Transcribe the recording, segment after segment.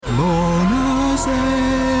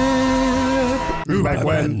Gossip. Who back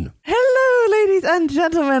when? Hello, ladies and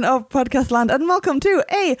gentlemen of Podcast Land, and welcome to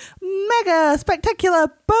a mega spectacular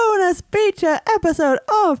bonus feature episode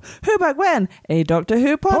of Who Back When, a Doctor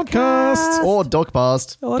Who podcast. Or Doc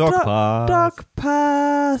Past. Or Doc Past. Doc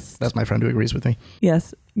Past. That's my friend who agrees with me.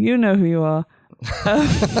 Yes, you know who you are.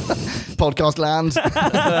 Podcast Land.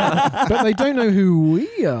 But they don't know who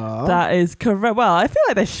we are. That is correct. Well, I feel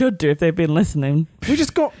like they should do if they've been listening. We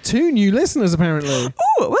just got 2 new listeners, apparently.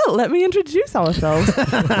 Oh, well, let me introduce ourselves.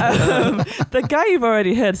 The guy you've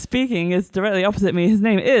already heard speaking is directly opposite me. His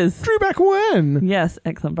name is... Drew back when? Yes,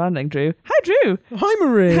 excellent branding, Drew. Hi, Drew. Hi,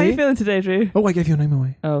 Marie. How are you feeling today, Drew? Oh, I gave your name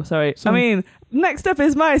away. Oh, sorry. I mean, next up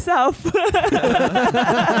is myself.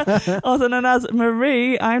 Also known as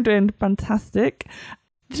Marie. I'm doing fantastic.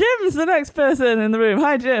 Jim's the next person in the room.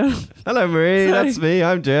 Hi, Jim. Hello, Marie. Sorry. That's me.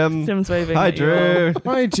 I'm Jim. Jim's waving. Hi, at you all. Drew.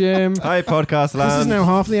 Hi, Jim. Hi, Podcast Land. This is now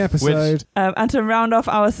half the episode. And to round off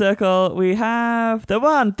our circle, we have the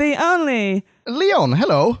one, the only. Leon,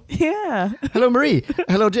 hello. Yeah. Hello, Marie.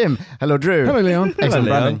 Hello, Jim. Hello, Drew. Hello, Leon. Excellent Hello,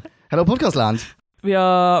 branding. Hello, Podcast Land. We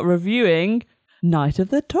are reviewing Night of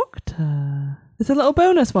the Doctor. It's a little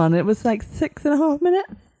bonus one. It was like 6.5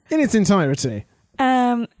 minutes. In its entirety.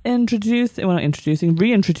 Reintroducing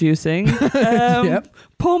Yep.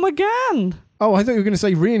 Paul McGann. Oh, I thought you were going to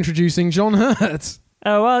say reintroducing John Hurt.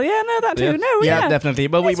 Oh, well, yeah, no, that too. Yeah. No, Yeah, definitely.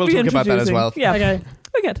 But we Yes, will talk about that as well. Yeah, Okay.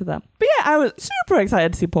 we'll get to that. But yeah, I was super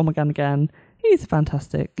excited to see Paul McGann again. He's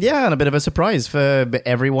fantastic. Yeah, and a bit of a surprise for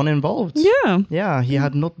everyone involved. Yeah. Yeah, he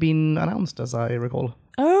had not been announced, as I recall.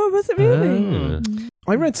 Oh, was it really?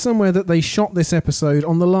 I read somewhere that they shot this episode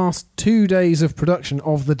on the last 2 days of production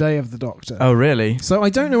of the Day of the Doctor. Oh, really? So I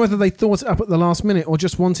don't know whether they thought it up at the last minute or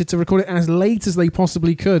just wanted to record it as late as they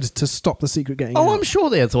possibly could to stop the secret getting out. Oh, I'm sure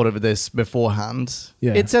they had thought of this beforehand.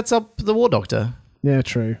 Yeah. It sets up the War Doctor. Yeah,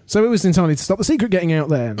 true. So it was entirely to stop the secret getting out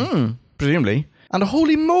there. Presumably. And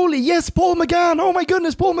holy moly, yes, Paul McGann. Oh my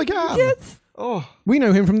goodness, Paul McGann. Yes. Oh, We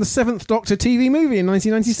know him from the 7th Doctor TV movie in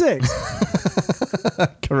 1996.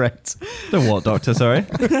 correct. The what Doctor, sorry? Is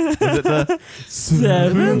it the...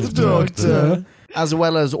 Seventh Doctor. As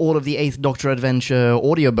well as all of the 8th Doctor Adventure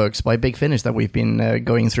audiobooks by Big Finish that we've been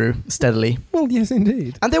going through steadily. Well, yes,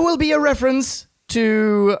 indeed. And there will be a reference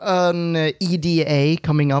to an EDA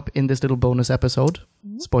coming up in this little bonus episode.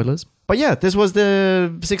 Spoilers. But yeah, this was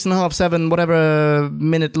the 6.5, 7, whatever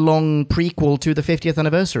minute long prequel to the 50th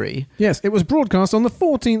anniversary. Yes, it was broadcast on the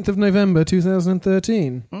 14th of November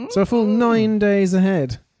 2013. So a full 9 days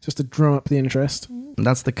ahead, just to drum up the interest. And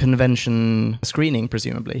that's the convention screening,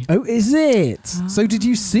 presumably. Oh, is it? So did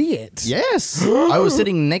you see it? Yes! I was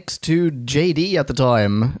sitting next to JD at the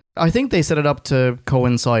time. I think they set it up to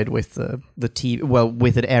coincide with the TV, well,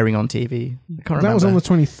 with it airing on TV. I can't remember. That was on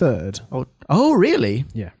the 23rd. Oh, really?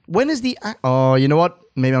 Yeah. When is the... Oh, you know what?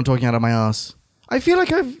 Maybe I'm talking out of my ass. I feel like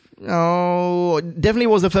definitely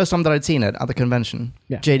was the first time that I'd seen it at the convention.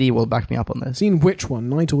 Yeah. JD will back me up on this. Seen which one,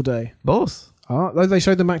 night or day? Both. Ah, they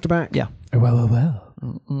showed them back to back? Yeah. Oh, well. Well,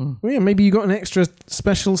 yeah, maybe you got an extra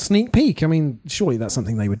special sneak peek. I mean, surely that's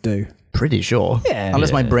something they would do. Pretty sure. Yeah.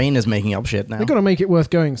 Unless my brain is making up shit now. They've got to make it worth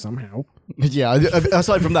going somehow. Yeah,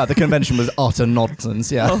 aside from that, the convention was utter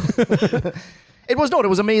nonsense, yeah. It was not, it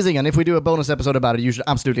was amazing, and if we do a bonus episode about it, you should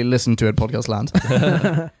absolutely listen to it, Podcast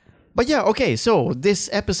Land. But yeah, okay, so this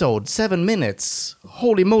episode, 7 minutes,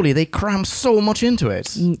 holy moly, they crammed so much into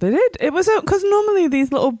it. They did. It was because normally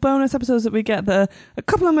these little bonus episodes that we get, they're a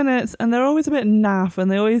couple of minutes and they're always a bit naff and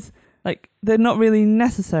they always, like, they're not really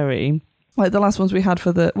necessary. Like the last ones we had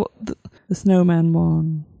for the Snowman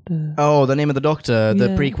one. The Name of the Doctor, the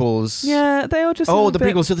Yeah. prequels. Yeah, they all just... Oh, have the a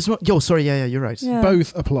bit- prequels to the... Yo, sorry, yeah, you're right. Yeah.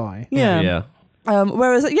 Both apply. Yeah.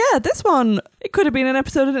 Whereas, this one, it could have been an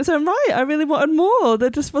episode in its own right. I really wanted more. There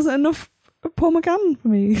just wasn't enough of Paul McGann for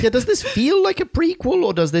me. Yeah, does this feel like a prequel,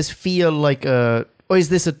 or does this feel like a... Or is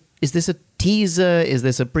this a teaser? Is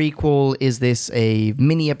this a prequel? Is this a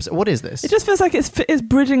mini episode? What is this? It just feels like it's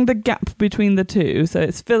bridging the gap between the two. So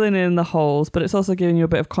it's filling in the holes, but it's also giving you a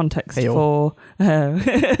bit of context for how...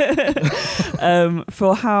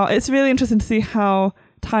 It's really interesting to see how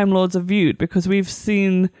Time Lords are viewed, because we've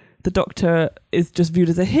seen... The Doctor is just viewed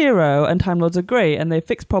as a hero and Time Lords are great and they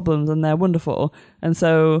fix problems and they're wonderful. And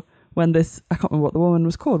so when this... I can't remember what the woman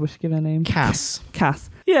was called. Was she given a name? Cass.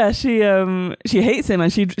 Yeah, she hates him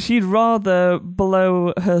and she'd rather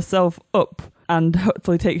blow herself up and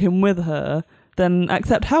hopefully take him with her than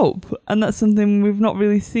accept help. And that's something we've not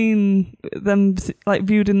really seen them like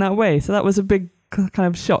viewed in that way. So that was a big kind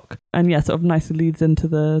of shock. And yeah, sort of nicely leads into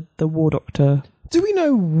the War Doctor. Do we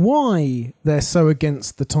know why they're so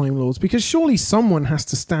against the Time Lords? Because surely someone has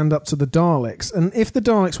to stand up to the Daleks, and if the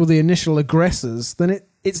Daleks were the initial aggressors, then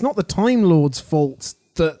it's not the Time Lords' fault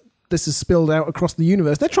that this is spilled out across the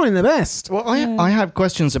universe. They're trying their best. Well, I have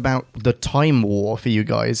questions about the Time War for you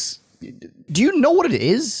guys. Do you know what it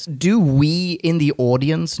is? Do we in the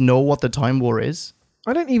audience know what the Time War is?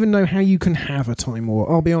 I don't even know how you can have a time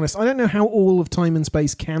war. I'll be honest. I don't know how all of time and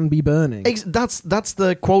space can be burning. That's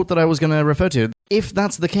the quote that I was going to refer to. If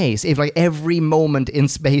that's the case, if like every moment in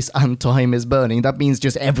space and time is burning, that means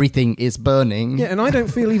just everything is burning. Yeah, and I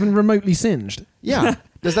don't feel even remotely singed. Yeah.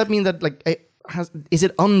 Does that mean that like is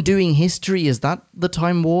it undoing history? Is that the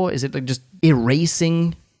Time War? Is it like just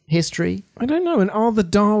erasing history? I don't know. And are the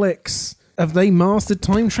Daleks... Have they mastered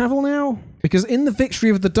time travel now? Because in the Victory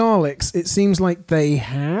of the Daleks, it seems like they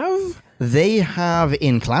have. They have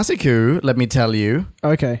in Classic Who, let me tell you.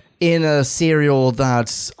 Okay. In a serial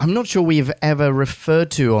that I'm not sure we've ever referred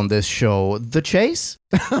to on this show, The Chase.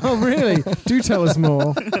 Oh, really? Do tell us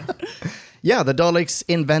more. Yeah, the Daleks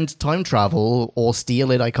invent time travel or steal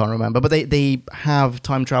it, I can't remember. But they have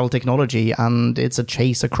time travel technology and it's a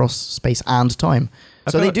chase across space and time.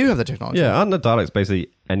 So they do have the technology. Yeah, aren't the Daleks basically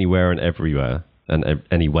anywhere and everywhere and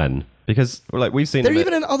any when? Because like we've seen They're them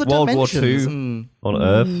even in other World War dimensions. II on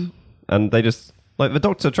Earth, and they just like the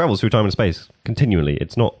Doctor travels through time and space continually.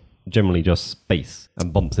 It's not generally just space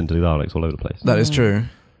and bumps into the Daleks all over the place. That is true.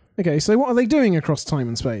 Okay, so what are they doing across time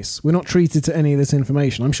and space? We're not treated to any of this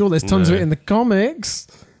information. I'm sure there's tons of it in the comics.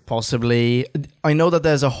 Possibly. I know that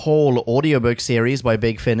there's a whole audiobook series by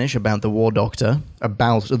Big Finish about the War Doctor,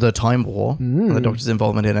 about the Time War, and the Doctor's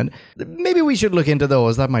involvement in it. Maybe we should look into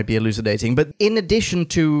those. That might be elucidating. But in addition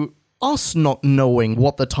to us not knowing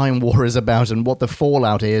what the Time War is about and what the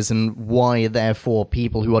fallout is and why, therefore,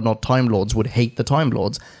 people who are not Time Lords would hate the Time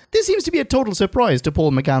Lords, this seems to be a total surprise to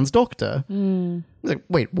Paul McGann's Doctor. Like,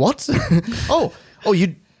 wait, what? oh,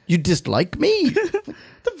 you dislike me?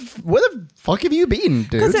 Where the fuck have you been,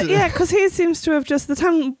 dude? Because he seems to have just... The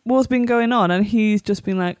Time War's been going on and he's just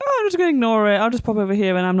been like, oh, I'm just going to ignore it. I'll just pop over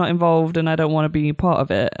here and I'm not involved and I don't want to be part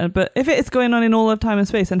of it. But if it's going on in all of time and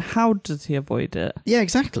space, then how does he avoid it? Yeah,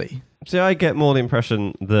 exactly. See, I get more the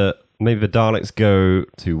impression that maybe the Daleks go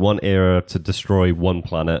to one era to destroy one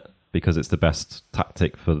planet because it's the best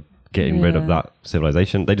tactic for getting rid of that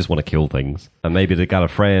civilization. They just want to kill things. And maybe the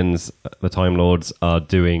Gallifreyans, the Time Lords, are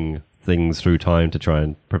doing things through time to try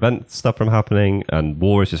and prevent stuff from happening, and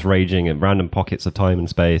war is just raging in random pockets of time and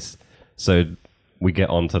space. So we get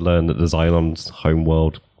on to learn that the Xylon's home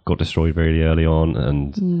world got destroyed very early on,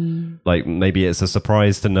 and like maybe it's a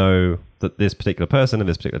surprise to know that this particular person in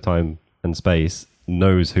this particular time and space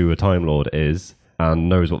knows who a Time Lord is and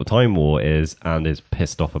knows what the Time War is and is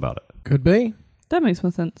pissed off about it. Could be. That makes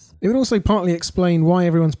more sense. It would also partly explain why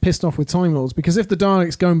everyone's pissed off with Time Lords, because if the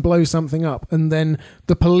Daleks go and blow something up and then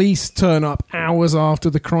the police turn up hours after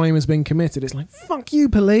the crime has been committed, it's like, fuck you,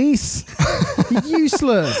 police! You're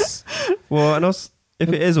useless! Well, and also, if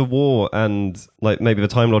it is a war and like maybe the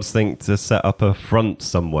Time Lords think to set up a front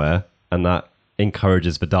somewhere and that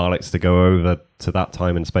encourages the Daleks to go over to that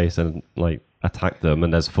time and space and like attack them,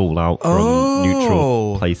 and there's fallout from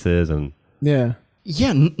neutral places and... Yeah.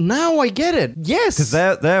 Yeah, now I get it. Yes.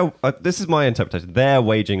 Because they're this is my interpretation. They're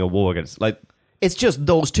waging a war against, like... It's just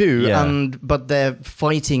those two, but they're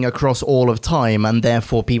fighting across all of time, and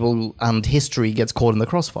therefore people and history gets caught in the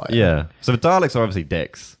crossfire. Yeah. So the Daleks are obviously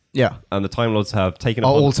dicks. Yeah. And the Time Lords have taken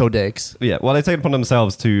Are upon... also dicks. Yeah, well, they've taken upon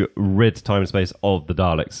themselves to rid time and space of the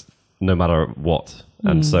Daleks, no matter what.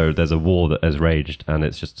 And so there's a war that has raged, and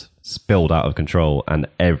it's just spilled out of control, and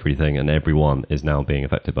everything and everyone is now being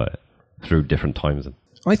affected by it through different times.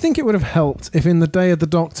 I think it would have helped if in the Day of the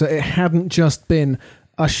Doctor it hadn't just been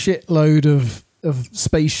a shitload of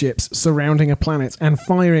spaceships surrounding a planet and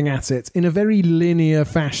firing at it in a very linear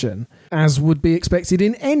fashion, as would be expected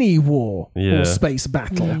in any war or space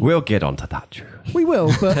battle. We'll get onto that, Drew. We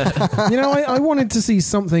will, but I wanted to see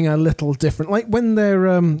something a little different. Like when they're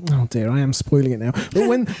oh dear, I am spoiling it now. But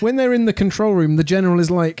when they're in the control room, the general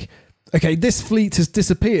is like, okay, this fleet has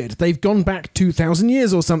disappeared. They've gone back 2,000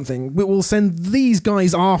 years or something. We'll send these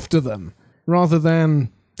guys after them, rather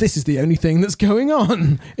than this is the only thing that's going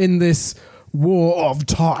on in this war of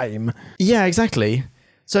time. Yeah, exactly.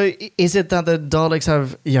 So is it that the Daleks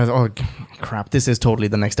have... Yeah, oh, crap. This is totally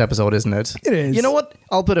the next episode, isn't it? It is. You know what?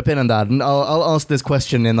 I'll put a pin in that, and I'll ask this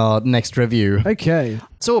question in our next review. Okay.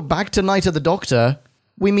 So back to Night of the Doctor,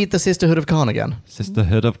 we meet the Sisterhood of Khan again.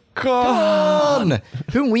 Sisterhood of Khan!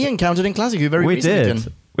 Whom we encountered in Classic Who very recently. We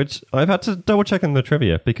did, which I've had to double check in the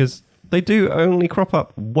trivia, because they do only crop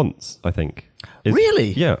up once, I think.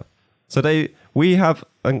 Really? Yeah. So we have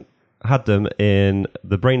had them in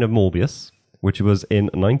The Brain of Morbius, which was in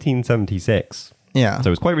 1976. Yeah. So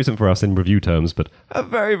it was quite recent for us in review terms, but a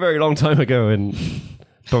very, very long time ago in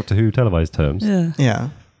Doctor Who televised terms. Yeah. Yeah.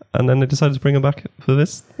 And then they decided to bring them back for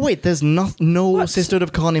this. Wait, there's no Sisterhood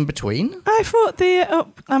of Khan in between? I thought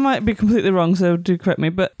I might be completely wrong, so do correct me,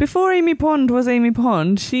 but before Amy Pond was Amy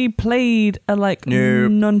Pond, she played a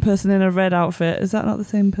nun person in a red outfit. Is that not the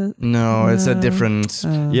same person? No, it's a different...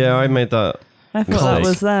 Yeah, I made that. I thought that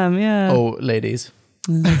was them, yeah. Oh, ladies.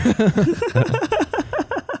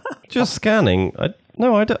 Just scanning.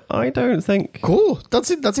 I don't think. Cool. That's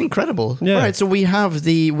it. That's incredible. Yeah. All right, so we have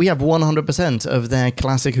 100% of their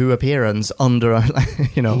classic Who appearance under,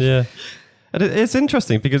 Yeah. And it's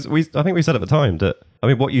interesting because I think we said at the time that, I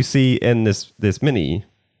mean, what you see in this mini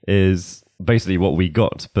is basically what we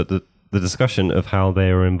got, but the discussion of how they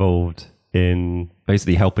are involved in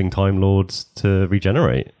basically helping Time Lords to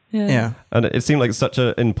regenerate. Yeah. And it seemed like such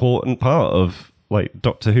an important part of like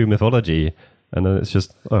Doctor Who mythology. And then it's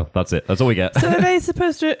just, oh, that's it. That's all we get. So are they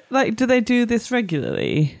supposed to, do they do this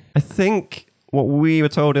regularly? I think what we were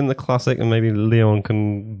told in the classic, and maybe Leon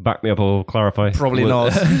can back me up or clarify. Probably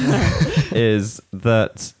not. is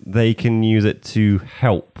that they can use it to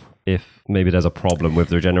help if maybe there's a problem with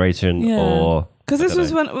the regeneration or... Because this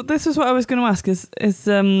was what I was going to ask is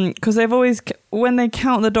because they've always, when they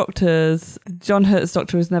count the doctors, John Hurt's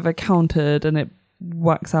doctor is never counted and it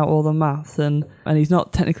whacks out all the maths and he's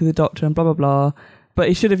not technically the doctor and blah blah blah, but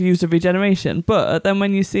he should have used a regeneration. But then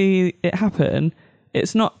when you see it happen,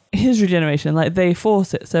 it's not his regeneration, like they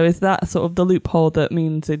force it. So is that sort of the loophole that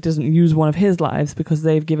means it doesn't use one of his lives because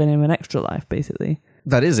they've given him an extra life, basically?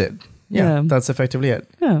 That is it. Yeah. That's effectively it.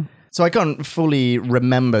 Yeah. So I can't fully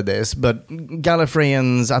remember this, but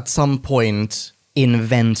Gallifreyans at some point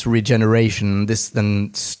invent regeneration. This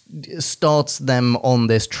then starts them on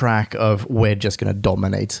this track of we're just going to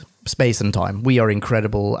dominate space and time. We are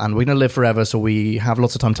incredible and we're going to live forever, so we have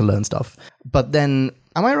lots of time to learn stuff. But then,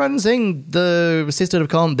 am I right in saying the Sisterhood of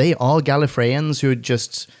Khan, they are Gallifreyans who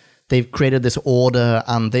they've created this order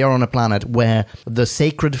and they are on a planet where the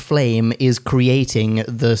sacred flame is creating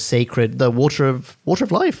the water of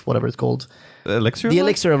life, whatever it's called. Elixir of the life?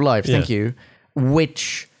 elixir of life, thank Yeah. you,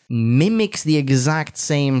 which mimics the exact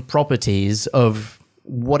same properties of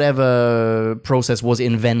whatever process was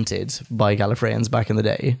invented by Gallifreyans back in the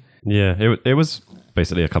day. Yeah, it was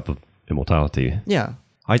basically a cup of immortality. Yeah.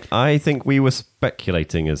 I think we were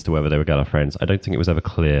speculating as to whether they were Gallifreyans. I don't think it was ever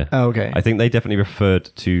clear. Oh, okay. I think they definitely referred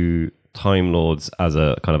to Time Lords as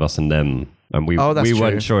a kind of us and them. And we true.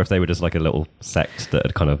 weren't sure if they were just like a little sect that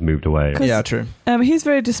had kind of moved away. Yeah, true. He's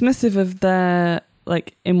very dismissive of their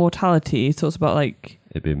immortality. He talks about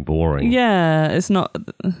It'd been boring. yeah, it's not.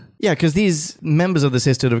 Yeah, because these members of the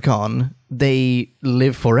Sisterhood of Khan, they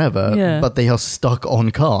live forever, Yeah. but they are stuck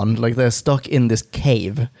on Khan. Like, they're stuck in this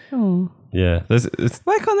cave. Oh, Yeah.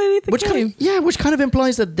 why can't they leave the cave? Which kind of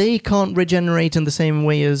implies that they can't regenerate in the same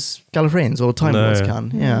way as Gallifreyans or Time Lords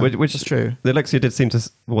can. Yeah, which is true. The elixir did seem to,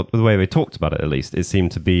 the way they talked about it at least, it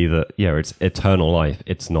seemed to be that, it's eternal life.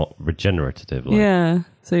 It's not regenerative life. Yeah,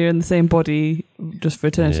 so you're in the same body just for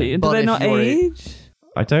eternity. Yeah. And do But they if not you're age?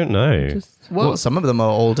 I don't know. Well, some of them are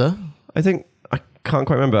older. I can't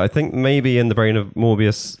quite remember. I think maybe in The Brain of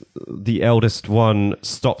Morbius, the eldest one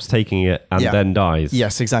stops taking it and Yeah. then dies.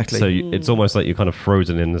 Yes, exactly. So it's almost like you're kind of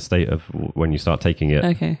frozen in the state of when you start taking it.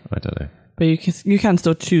 Okay, I don't know. but you can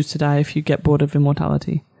still choose to die if you get bored of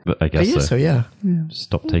immortality. But I I guess guess so, yeah.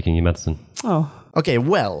 Stop taking your medicine. Oh, Okay,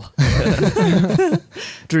 well.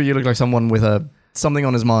 Drew, you look like someone with something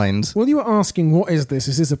on his mind. Well, you were asking, what is this?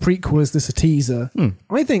 Is this a prequel? Is this a teaser?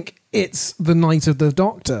 I think it's the Night of the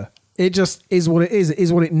Doctor. It just is what it is. It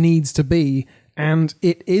is what it needs to be. And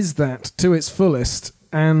it is that to its fullest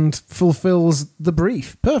and fulfills the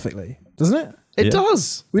brief perfectly, doesn't it? It Yeah.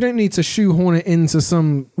 does. We don't need to shoehorn it into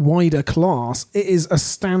some wider class. It is a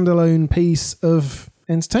standalone piece of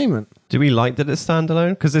entertainment. Do we like that it's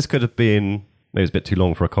standalone? Because this could have been, maybe it's a bit too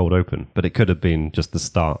long for a cold open, but it could have been just the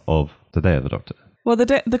start of The Day of the Doctor. well,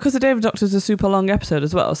 because the Day of the Doctor is a super long episode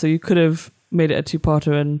as well, so you could have made it a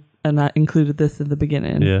two-parter and that included this in the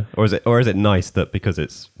beginning. Yeah. Or is it nice that because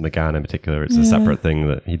it's McGann in particular, it's a separate thing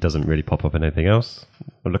that he doesn't really pop up in anything else?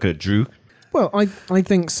 Or look at Drew. Well, I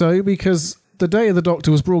think so, because The Day of the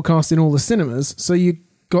Doctor was broadcast in all the cinemas, so you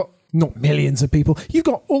got not millions of people, you've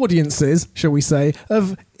got audiences, shall we say,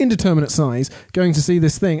 of indeterminate size going to see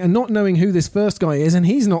this thing and not knowing who this first guy is, and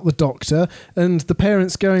he's not the Doctor, and the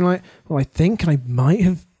parents going like, well, I think I might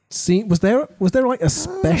have seen. Was there like a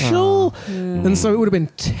special? And so it would have been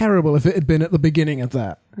terrible if it had been at the beginning of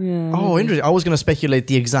that. Yeah. Oh, interesting. I was going to speculate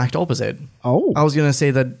the exact opposite. Oh, I was going to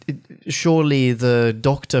say that surely the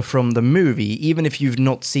Doctor from the movie, even if you've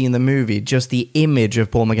not seen the movie, just the image of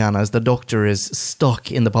Paul McGann as the Doctor is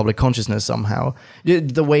stuck in the public consciousness somehow.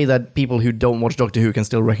 The way that people who don't watch Doctor Who can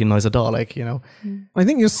still recognize a Dalek, you know. I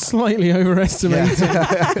think you're slightly overestimating.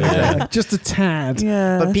 Yeah. Just a tad.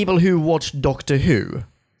 Yeah. But people who watch Doctor Who,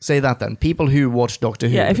 say that then. People who watch Doctor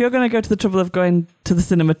Who. Yeah, if you're going to go to the trouble of going to the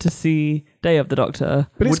cinema to see Day of the Doctor.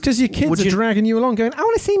 But it's because your kids are dragging you along, going, "I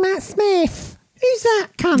want to see Matt Smith. Who's that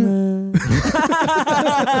cunt?"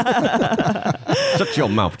 Shut your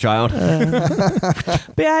mouth, child.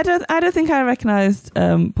 But yeah, I don't think I recognised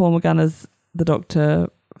Paul McGann as the Doctor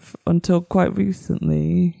until quite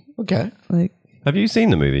recently. Okay. Like, Have you seen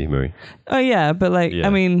the movie, Murray? oh yeah, but like, Yeah. I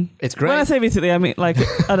mean, It's great. when I say recently, I mean like,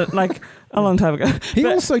 I don't, like a long time ago. He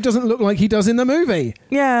But- also doesn't look like he does in the movie.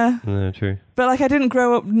 yeah, No, true. but like, I didn't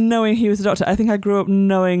grow up knowing he was a Doctor. I think I grew up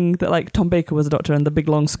knowing that like Tom Baker was a Doctor and the big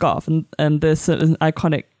long scarf and there's certain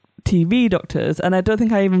iconic TV Doctors, and I don't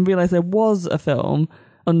think I even realised there was a film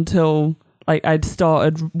until like I'd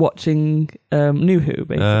started watching New Who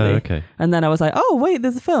basically. Okay. And then I was like, oh, wait,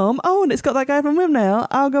 there's a film. Oh, and it's got that guy from Wimnail.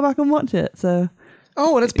 I'll go back and watch it. So,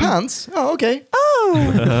 Oh, and it's pants. Oh, okay.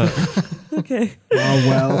 oh, okay. Oh,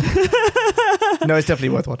 well. No, it's definitely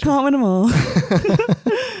worth watching. Can't win them all.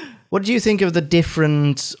 What do you think of the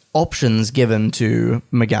different options given to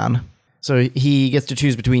McGann? So he gets to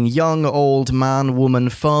choose between young, old, man, woman,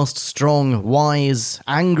 fast, strong, wise,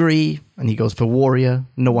 angry, and he goes for warrior.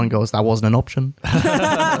 No one goes, that wasn't an option.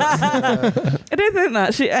 I don't think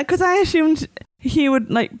that. Because I assumed he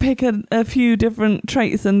would like pick a few different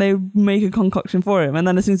traits and they make a concoction for him. And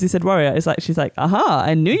then as soon as he said warrior, it's like she's like, aha,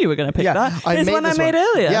 I knew you were going to pick that. It's one I made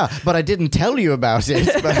earlier. Yeah, but I didn't tell you about it.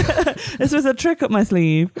 But This was a trick up my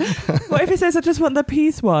sleeve. What if he says, I just want the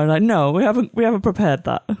peace one? Like, no, we haven't prepared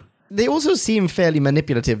that. they also seem fairly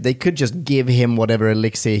manipulative. They could just give him whatever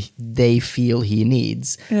elixir they feel he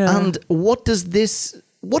needs. Yeah. And what does this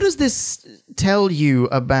tell you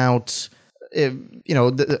about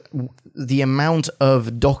the amount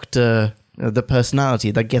of Doctor, the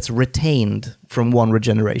personality that gets retained from one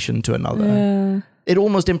regeneration to another? Yeah. It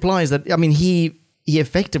almost implies that, I mean, he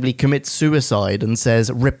effectively commits suicide and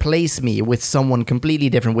says, replace me with someone completely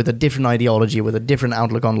different, with a different ideology, with a different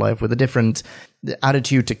outlook on life, with a different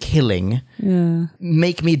attitude to killing. Yeah.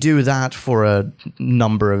 Make me do that for a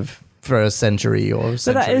century or centuries.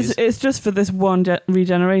 So that is, it's just for this one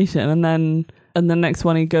regeneration, and then the next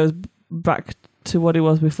one he goes back to what he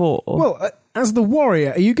was before. Well, as the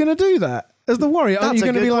warrior, are you going to do that? As the warrior, aren't That's you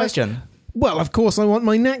a going to good be question. like, well, of course I want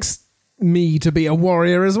my next me to be a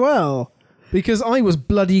warrior as well. Because I was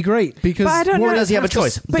bloody great. Because But I don't know. Or does he have a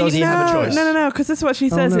choice? Does he have a choice? No, because this is what she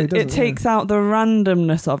says. no, he it doesn't, takes out the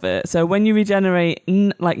randomness of it. So when you regenerate,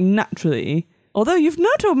 like naturally, although you've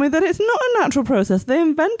now told me that it's not a natural process, they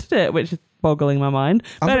invented it, which is boggling my mind.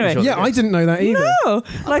 I'm But pretty anyway, sure Yeah, I didn't know that either. no,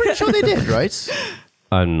 like I'm sure they did, right?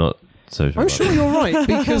 I'm not so sure. I'm about sure that. you're right,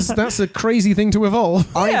 because that's a crazy thing to evolve.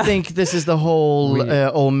 I think this is the whole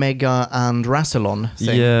Omega and Rassilon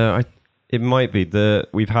thing. Yeah, it might be.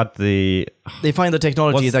 We've had the... They find the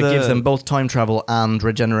technology What's that gives the- them both time travel and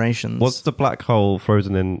regenerations. What's the black hole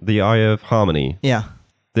frozen in? The Eye of Harmony. Yeah.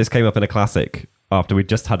 This came up in a classic after we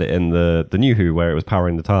just had it in the New Who, where it was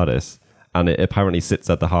powering the TARDIS, and it apparently sits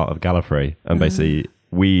at the heart of Gallifrey. And basically,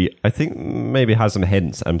 I think maybe has some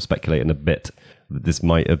hints. I'm speculating a bit that this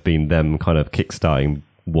might have been them kind of kickstarting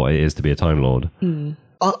what it is to be a Time Lord.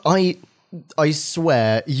 I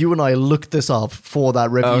swear, you and I looked this up for that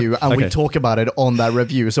review, and we okay. talk about it on that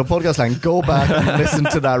review. So, Podcast Land, go back and listen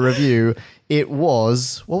to that review. It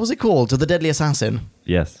was, what was it called? To the Deadly Assassin.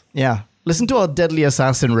 Yes. Yeah. Listen to our Deadly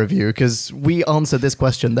Assassin review, because we answered this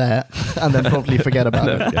question there, and then probably forget about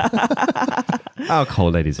it.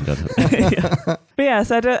 Alcohol, ladies and gentlemen. But yes,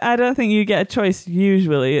 I don't think you get a choice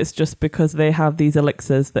usually. It's just because they have these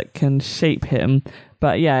elixirs that can shape him.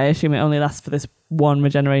 But yeah, I assume it only lasts for this one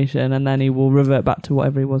regeneration, and then he will revert back to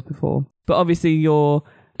whatever he was before. But obviously your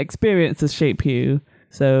experiences shape you,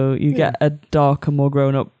 so you get a darker, more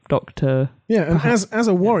grown-up Doctor. Yeah, and as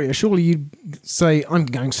a warrior, surely you'd say, I'm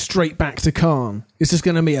going straight back to Khan. It's just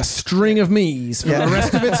going to be a string of me's for the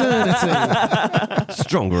rest of eternity.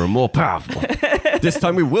 Stronger and more powerful. This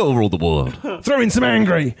time we will rule the world. Throw in some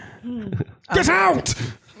angry. Get out!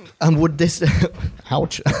 And would this...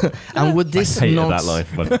 ouch. And would this Hated not... that line.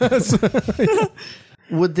 But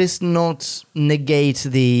Would this not negate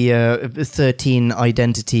the 13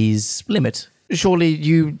 identities limit? surely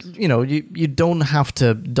you don't have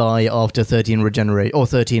to die after 13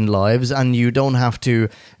 lives, and you don't have to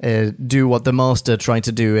do what the Master tried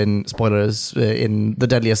to do in spoilers in The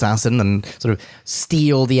Deadly Assassin and sort of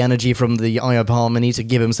steal the energy from the Eye of Harmony to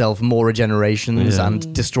give himself more regenerations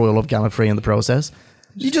and destroy all of Gallifrey in the process.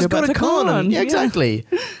 You just go got back to to Khan. Khan. Yeah, exactly.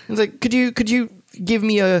 It's like, could you give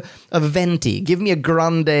me a venti, give me a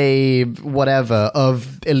grande whatever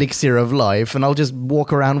of elixir of life, and I'll just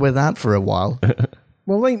walk around with that for a while.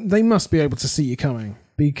 Well, they must be able to see you coming,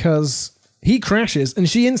 because he crashes and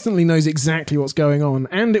she instantly knows exactly what's going on,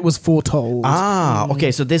 and it was foretold.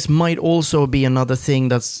 Okay, so this might also be another thing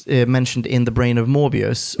that's mentioned in The Brain of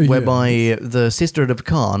Morbius, whereby the Sisterhood of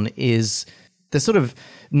Khan is they're sort of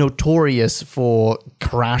notorious for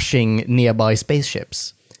crashing nearby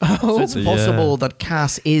spaceships. So it's possible that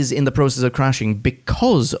Cass is in the process of crashing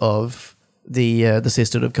because of the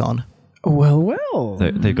Sisterhood of Khan. Well.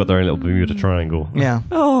 They've got their own little Bermuda Triangle. Yeah.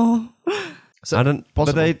 Oh. So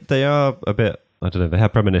but they are a bit, I don't know, they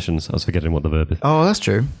have premonitions. I was forgetting what the verb is. Oh, that's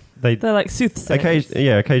true. They're like soothsayers.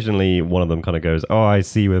 Occasionally one of them kind of goes, oh, I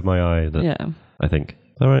see with my eye. I think.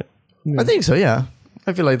 All right. I think so, yeah.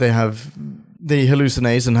 I feel like they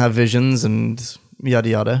hallucinate and have visions and yada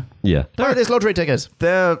yada. Yeah. Buy this lottery ticket.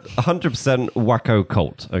 They're 100% wacko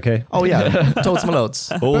cult, okay? Oh, yeah. Totes my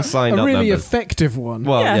loads. All signed A up really members. effective one.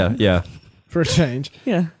 Well, yeah. For a change.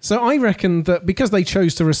 Yeah. So I reckon that because they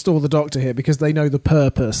chose to restore the Doctor here, because they know the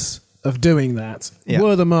purpose of doing that,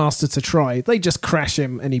 were the Master to try, they just crash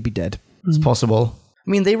him and he'd be dead. It's possible. I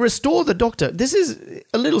mean, they restore the Doctor. This is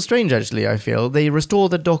a little strange, actually, I feel. They restore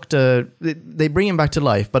the Doctor, they bring him back to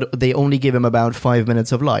life, but they only give him about 5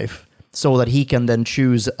 minutes of life, so that he can then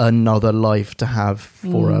choose another life to have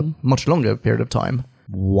for a much longer period of time.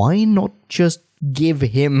 Why not just give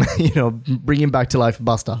him, bring him back to life,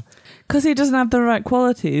 basta? Because he doesn't have the right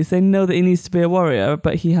qualities. They know that he needs to be a warrior,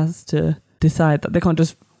 but he has to decide that they can't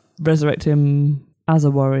just resurrect him as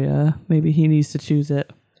a warrior. Maybe he needs to choose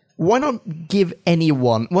it. Why not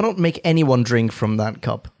why not make anyone drink from that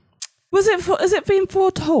cup? Is it being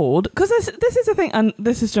foretold? Because this is the thing, and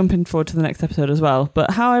this is jumping forward to the next episode as well,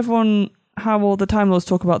 but how all the Time Lords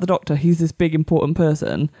talk about the Doctor, he's this big important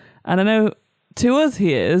person. And I know to us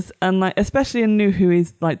he is, and like especially in New Who,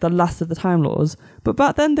 he's like the last of the Time Lords. But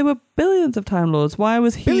back then there were billions of Time Lords. Why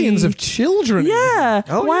was he Billions of children. Yeah.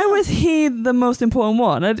 Oh, Why was he the most important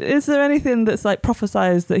one? Is there anything that's like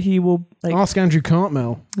prophesized that he will like Ask Andrew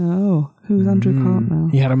Cartmel. Oh, who's Andrew Cartmel?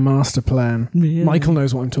 He had a master plan. Really? Michael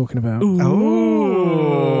knows what I'm talking about.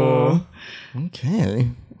 Oh. Okay.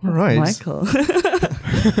 All right. Michael.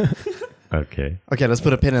 Okay. Okay, let's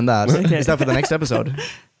put a pin in that. Okay. Is that for the next episode?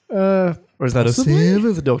 Or is that possibly? a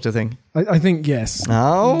the Doctor thing? I think yes.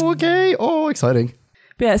 Oh, okay. Oh, exciting.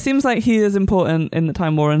 But yeah, it seems like he is important in the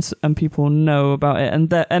Time War, and people know about it.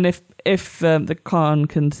 And if the Khan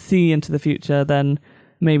can see into the future, then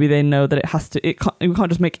maybe they know that we can't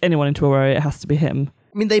just make anyone into a warrior. It has to be him.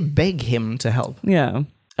 I mean, they beg him to help. Yeah,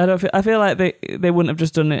 I feel like they wouldn't have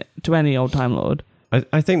just done it to any old Time Lord.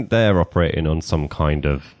 I think they're operating on some kind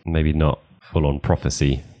of, maybe not full-on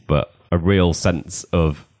prophecy, but a real sense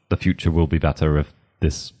of the future will be better if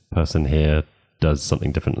this person here does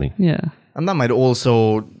something differently. Yeah. And that might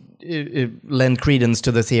also lend credence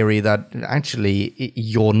to the theory that actually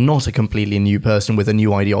you're not a completely new person with a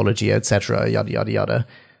new ideology, etc., yada, yada, yada,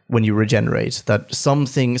 when you regenerate. That some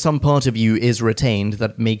part of you is retained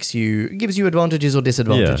that gives you advantages or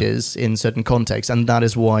disadvantages in certain contexts. And that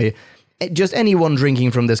is why just anyone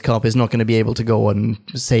drinking from this cup is not going to be able to go and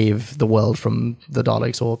save the world from the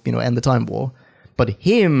Daleks or, end the Time War. But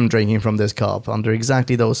him drinking from this cup under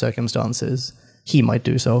exactly those circumstances, he might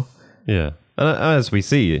do so. Yeah. And as we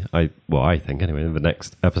see, I think anyway, in the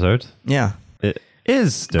next episode, Yeah. it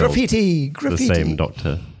is still Graffiti. the same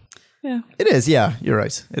Doctor. Yeah. It is, yeah. You're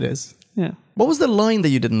right. It is. Yeah. What was the line that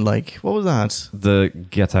you didn't like? What was that? The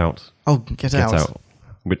get out. Oh, get out.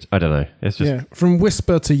 Which, I don't know. It's just from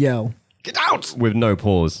whisper to yell. Get out! with no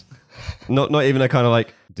pause. Not even a kind of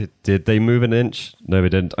like, did they move an inch? No, they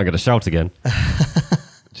didn't. I'm going to shout again.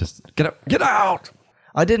 Just get out!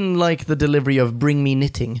 I didn't like the delivery of bring me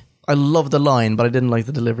knitting. I love the line, but I didn't like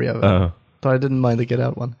the delivery of it. But I didn't mind the get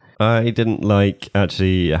out one. I didn't like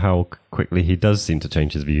actually how quickly he does seem to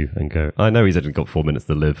change his view and go, I know he's only got 4 minutes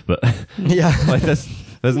to live, but Yeah. like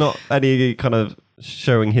there's not any kind of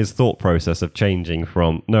showing his thought process of changing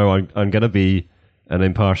from, no, I'm going to be an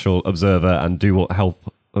impartial observer and do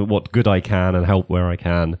what good I can and help where I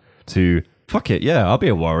can, to fuck it, yeah, I'll be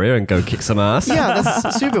a warrior and go kick some ass. Yeah,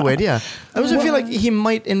 that's super weird, yeah. I also feel like he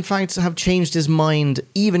might, in fact, have changed his mind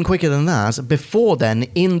even quicker than that, before then,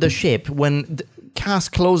 in the ship, when Cass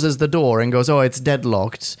closes the door and goes, "Oh, it's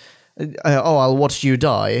deadlocked. I'll watch you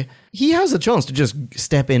die," he has a chance to just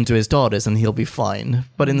step into his TARDIS and he'll be fine.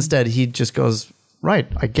 But instead, he just goes, "Right,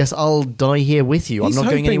 I guess I'll die here with you. He's I'm not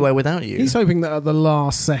going hoping- anywhere without you." He's hoping that at the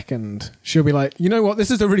last second, she'll be like, you know what, this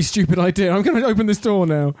is a really stupid idea. I'm going to open this door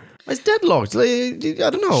now. It's deadlocked. I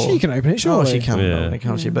don't know. She can open it, surely. Oh, she can, Yeah.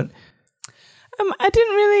 can't she? But I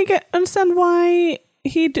didn't really understand why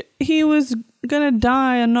he was gonna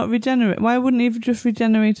die and not regenerate. Why wouldn't he have just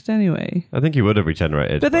regenerated anyway? I think he would have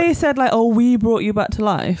regenerated. But they said like, "Oh, we brought you back to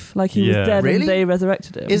life," like he Yeah. was dead Really? and they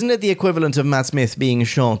resurrected him. isn't it the equivalent of Matt Smith being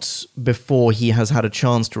shot before he has had a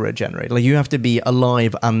chance to regenerate? Like, you have to be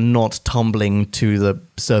alive and not tumbling to the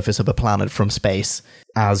surface of a planet from space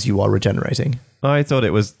as you are regenerating. I thought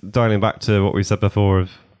it was dialing back to what we said before of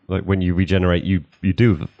like when you regenerate, you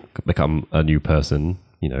do become a new person.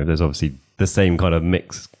 You know, there's obviously the same kind of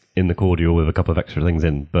mix in the cordial with a couple of extra things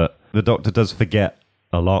in, but the Doctor does forget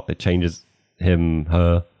a lot. It changes him,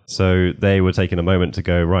 her. So they were taking a moment to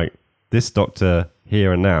go, right, this Doctor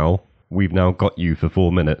here and now, we've now got you for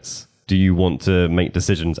 4 minutes. Do you want to make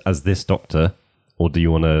decisions as this Doctor, or do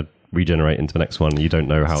you want to regenerate into the next one? You don't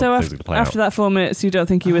know how So things are going to play after out. that 4 minutes, you don't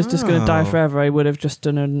think he was just going to die forever? He would have just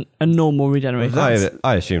done a normal regeneration.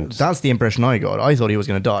 I assumed. That's the impression I got. I thought he was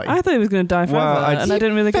going to die. I thought he was going to die forever, Well, and I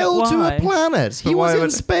didn't really get fell why. to a planet. He But was why in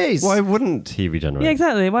would- space. Why wouldn't he regenerate? Yeah,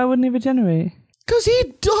 exactly. Why wouldn't he regenerate? Because he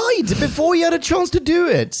died before he had a chance to do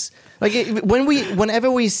it. Like whenever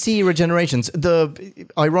we see regenerations,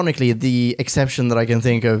 ironically the exception that I can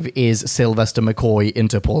think of is Sylvester McCoy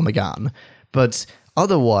into Paul McGann, but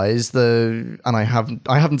otherwise I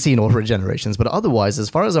haven't seen all regenerations, but otherwise, as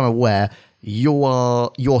far as I'm aware,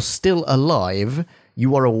 you're still alive.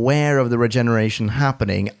 You are aware of the regeneration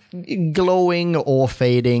happening, glowing or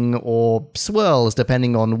fading or swirls,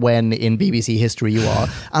 depending on when in BBC history you are,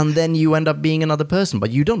 and then you end up being another person, but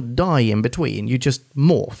you don't die in between, you just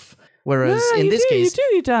morph. Whereas No, in you this do, case,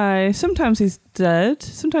 you die. Sometimes he's dead.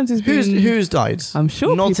 Sometimes he's been who's died? I'm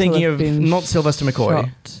sure Not people thinking have of been not Sylvester McCoy.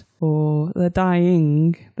 shot, or they're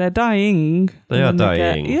dying. They're dying. They are and then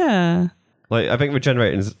dying. Yeah. Like, I think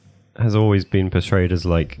regenerating has always been portrayed as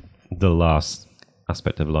like the last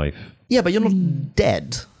aspect of life. Yeah, but you're not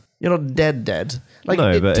dead. You're not dead. Like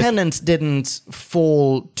No, but Tennant didn't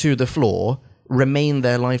fall to the floor, remain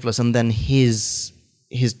there lifeless, and then his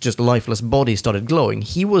just lifeless body started glowing.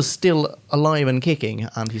 He was still alive and kicking,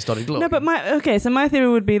 and he started glowing. No, but my theory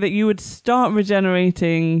would be that you would start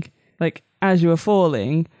regenerating like as you were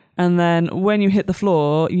falling, and then when you hit the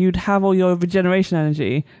floor, you'd have all your regeneration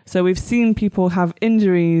energy. So we've seen people have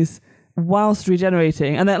injuries whilst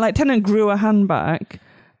regenerating, and then like Tennant grew a hand back.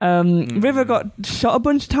 River got shot a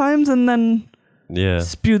bunch of times and then Yeah.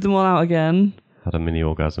 spewed them all out again. Had a mini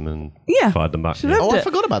orgasm and Yeah. fired them back. Should Yeah. have- Oh, I it.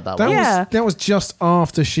 forgot about that That one. Yeah. was just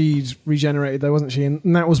after she'd regenerated, though, wasn't she? And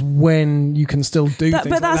that was when you can still do That-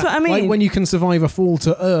 things. but like that's that. what I mean. Like when you can survive a fall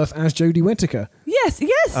to Earth as Jodie Whittaker. Yes.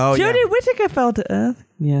 Oh, yeah. Jodie Whittaker fell to Earth.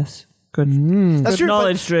 Yes. Good. That's Good true.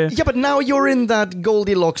 knowledge, Drew. Yeah, but now you're in that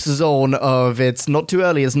Goldilocks zone of it's not too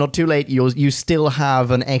early, it's not too late. You still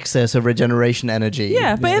have an excess of regeneration energy.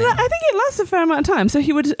 Yeah, but I think it lasts a fair amount of time. So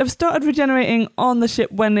he would have started regenerating on the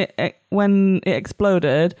ship when it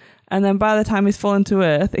exploded, and then by the time he's fallen to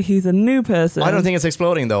Earth, he's a new person. I don't think it's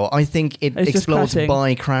exploding though. I think it It's just explodes crashing.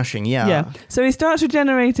 by crashing. Yeah. So he starts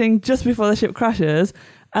regenerating just before the ship crashes,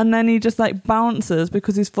 and then he just like bounces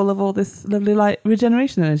because he's full of all this lovely like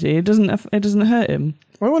regeneration energy. It doesn't hurt him.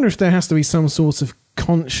 I wonder if there has to be some sort of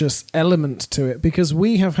conscious element to it, because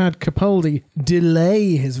we have had Capaldi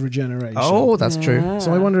delay his regeneration. Oh, that's true. Yeah.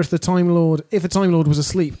 So I wonder if the Time Lord was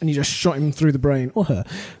asleep and you just shot him through the brain, or her,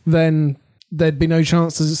 then there'd be no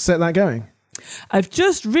chance to set that going. I've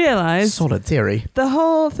just realised Solid theory. the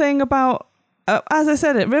whole thing about. As I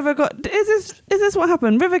said, River got. Is this what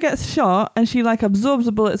happened? River gets shot and she like absorbs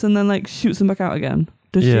the bullets and then like shoots them back out again.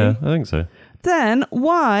 Does Yeah, she? I think so. Then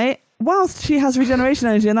why? Whilst she has regeneration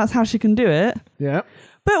energy and that's how she can do it. Yeah.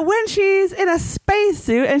 But when she's in a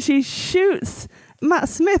spacesuit and she shoots Matt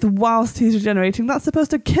Smith whilst he's regenerating, that's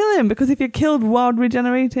supposed to kill him, because if you're killed while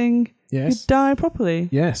regenerating, you Yes. die properly.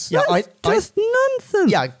 Yes. Yeah, That's just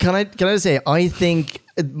nonsense. Yeah, can I say, I think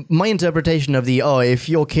my interpretation of if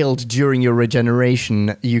you're killed during your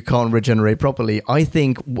regeneration, you can't regenerate properly. I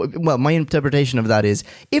think, my interpretation of that is,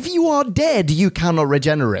 if you are dead, you cannot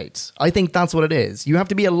regenerate. I think that's what it is. You have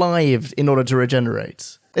to be alive in order to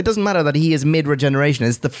regenerate. It doesn't matter that he is mid-regeneration,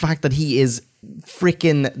 it's the fact that he is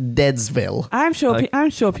freaking Deadsville. I'm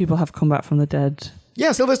sure people have come back from the dead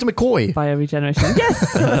Yeah, Sylvester McCoy. via regeneration.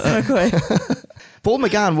 Yes, Sylvester McCoy. Paul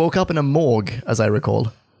McGann woke up in a morgue, as I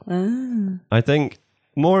recall. Ah. I think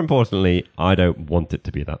more importantly, I don't want it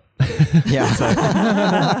to be that. Yeah.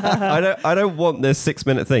 I don't want this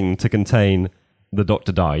 6-minute thing to contain the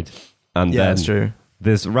Doctor died, and Yeah, then that's true.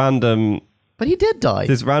 this random But he did die.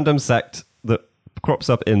 sect that crops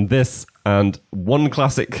up in this and one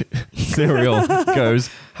classic serial goes,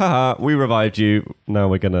 haha, we revived you. Now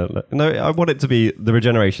we're gonna no. I want it to be the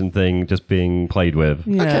regeneration thing just being played with.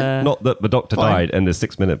 Yeah. Not that the Doctor Fine. died in this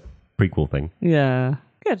 6-minute prequel thing. Yeah.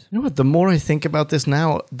 Good. You know what? The more I think about this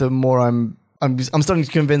now, the more I'm starting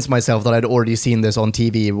to convince myself that I'd already seen this on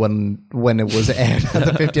TV when it was aired at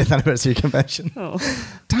the 50th anniversary convention. Oh.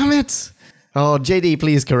 Damn it! Oh, JD,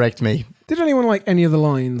 please correct me. Did anyone like any of the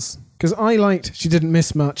lines? Because I liked She Didn't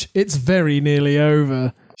Miss Much. It's very nearly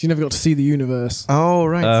over. She never got to see the universe. Oh,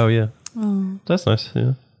 right. Oh yeah, Oh. that's nice.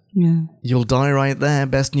 Yeah. Yeah. You'll die right there.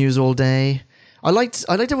 Best news all day. I liked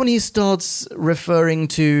it when he starts referring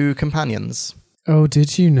to companions. Oh,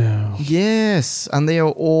 did you know? Yes, and they are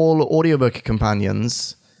all audiobook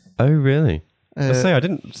companions. Oh really? I say Uh, I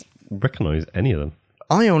didn't recognize any of them.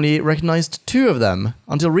 I only recognized 2 of them.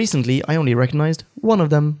 Until recently, I only recognized 1 of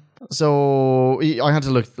them. So I had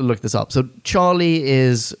to look this up. So Charlie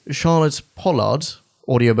is Charlotte Pollard,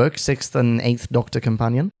 audiobook, 6th and 8th Doctor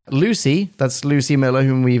companion. Lucy, that's Lucy Miller,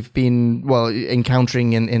 whom we've been,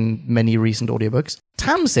 encountering in many recent audiobooks.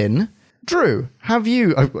 Tamsin, Drew, have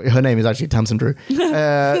you... her name is actually Tamsin Drew.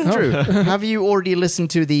 Drew, have you already listened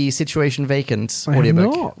to the Situation Vacant I have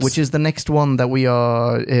audiobook? not. Which is the next one that we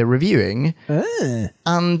are reviewing. Ah.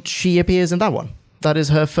 And she appears in that one. That is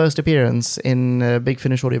her first appearance in Big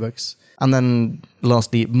Finish audiobooks. And then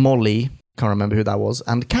lastly, Molly, can't remember who that was,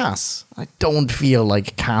 and Cass. I don't feel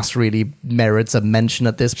like Cass really merits a mention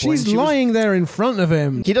at this point. She's She was- lying there in front of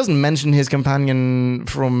him. He doesn't mention his companion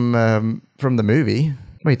from the movie.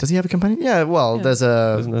 Wait, does he have a companion? Yeah, well, Yeah. there's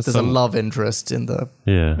Isn't there a some- love interest in the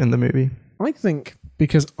Yeah. movie. I think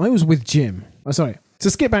because I was with Jim. Oh, sorry.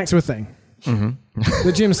 To skip back to a thing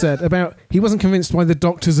that Jim said about he wasn't convinced by the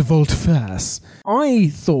Doctor's volte-face. I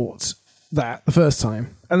thought that the first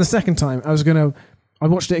time. And the second time, I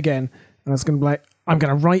watched it again, and I was going to be like, I'm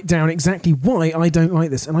going to write down exactly why I don't like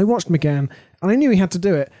this. And I watched McGann, and I knew he had to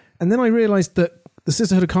do it. And then I realised that the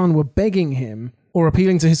Sisterhood of Khan were begging him or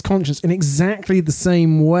appealing to his conscience in exactly the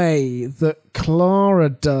same way that Clara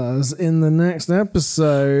does in the next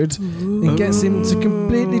episode and gets him to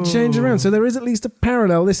completely change around. So there is at least a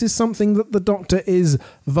parallel. This is something that the Doctor is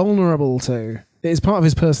vulnerable to. It is part of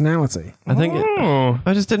his personality. I think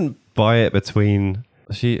I just didn't buy it between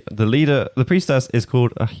the priestess is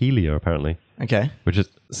called Ahelia apparently, Okay. which is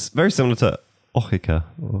very similar to Ohika,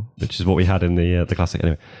 which is what we had in the classic.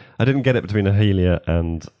 Anyway, I didn't get it between Ahelia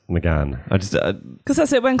and McGann. I just Because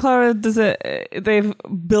that's it. When Clara does it, they've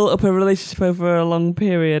built up a relationship over a long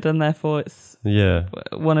period, and therefore it's yeah.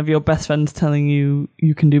 one of your best friends telling you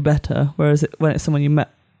you can do better. Whereas when it's someone you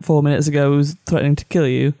met 4 minutes ago who's threatening to kill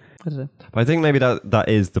you, I don't know. But I think maybe that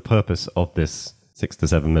is the purpose of this 6 to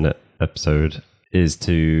 7 minute episode, is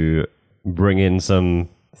to bring in some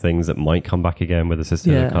things that might come back again with the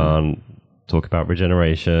Sister Yeah. of Khan, talk about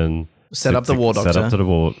regeneration, Set up the War set up Doctor. to the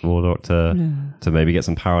War Doctor, to maybe get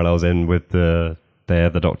some parallels in with the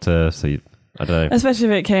Doctor. So I don't know. Especially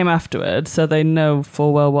if it came afterwards, so they know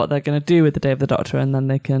full well what they're going to do with the Day of the Doctor, and then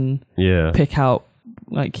they can Yeah, pick out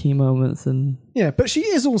like key moments and Yeah, but she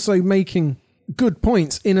is also making good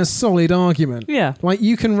points in a solid argument. yeah. Like,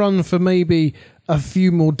 you can run for maybe a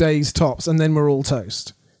few more days tops and then we're all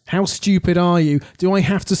toast. How stupid are you? Do I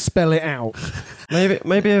have to spell it out?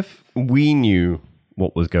 maybe if we knew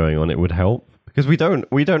what was going on, it would help, because we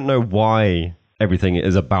don't know why everything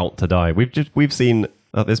is about to die. We've seen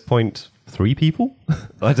at this point 3 people.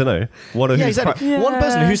 I don't know. One of Yeah, who's exactly. Yeah. One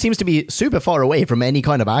person who seems to be super far away from any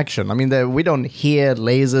kind of action. I mean, we don't hear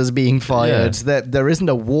lasers being fired. There isn't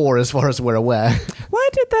a war as far as we're aware. Why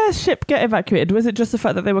did their ship get evacuated? Was it just the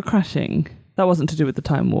fact that they were crashing? That wasn't to do with the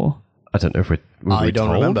Time War. I don't know if I we don't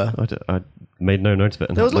told? remember. I made no note of it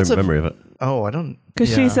and There was have lots no of- memory of it. Oh, I don't... Because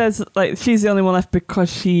yeah. she says like she's the only one left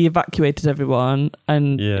because she evacuated everyone,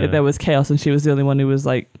 and Yeah. there was chaos, and she was the only one who was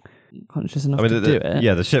like conscious enough I mean, to do it.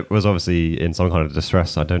 yeah, the ship was obviously in some kind of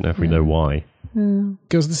distress. I don't know if we know why.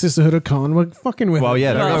 Because the Sisterhood of Khan were fucking with Well, her.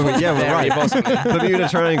 yeah, Well, we're right. Bermuda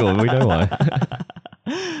Triangle, we know why.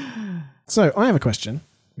 So, I have a question.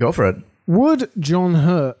 Go for it. Would John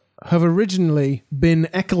Hurt have originally been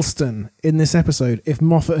Eccleston in this episode if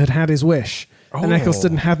Moffat had had his wish and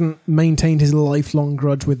Eccleston hadn't maintained his lifelong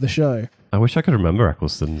grudge with the show? I wish I could remember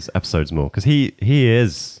Eccleston's episodes more, because he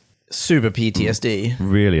is Super PTSD.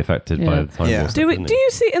 really affected by Yeah. the Time Yeah. War stuff, isn't Do he? you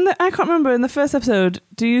see in the? I can't remember in the first episode.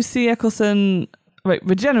 Do you see Eccleston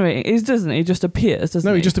regenerating. He doesn't. He just appears, doesn't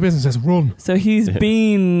he? No, he just appears and says, "Run." So he's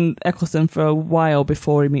been Eccleston for a while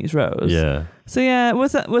before he meets Rose. Yeah. So yeah,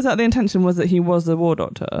 was that the intention? Was that he was the War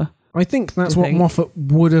Doctor? I think that's Do you what think? Moffat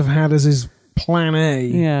would have had as his plan A.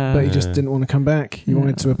 Yeah. But he just didn't want to come back. He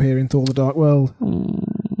wanted to appear in Thor: The Dark World.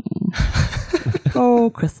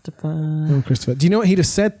 Oh, Christopher. Oh, Christopher. Do you know what he'd have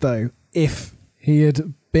said, though, if he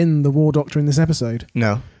had been the War Doctor in this episode?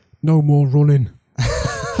 No. No more running.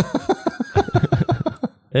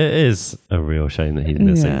 It is a real shame that he's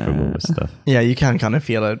missing Yeah. from all this stuff. Yeah, you can kind of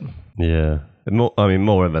feel it. Yeah.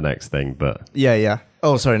 More of the next thing, but Yeah.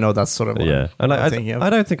 Oh, sorry, no, that's sort of what yeah. And I'm I thinking of.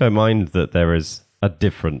 don't think I mind that there is a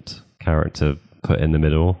different character put in the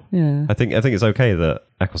middle. Yeah. I think it's okay that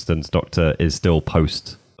Eccleston's Doctor is still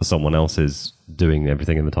post someone else is doing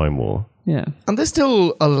everything in the Time War. Yeah. And this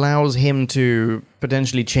still allows him to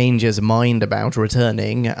potentially change his mind about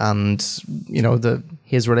returning and,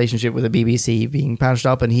 his relationship with the BBC being patched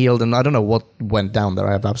up and healed. And I don't know what went down there.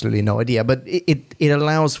 I have absolutely no idea. But it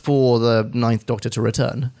allows for the Ninth Doctor to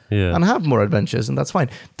return and have more adventures, and that's fine.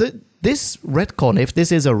 This retcon, if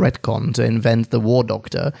this is a retcon to invent the War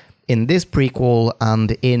Doctor in this prequel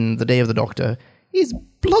and in The Day of the Doctor, is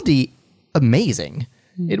bloody amazing.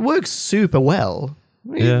 It works super well.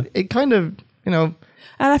 Yeah. It kind of, And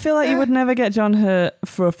I feel like you would never get John Hurt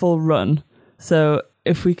for a full run. So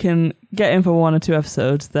if we can get him for 1 or 2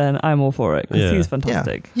 episodes, then I'm all for it, because he's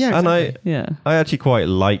fantastic. Yeah, And exactly. I actually quite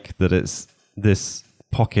like that it's this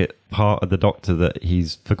pocket part of the Doctor that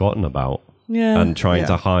he's forgotten about and trying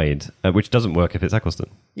to hide, which doesn't work if it's Eccleston.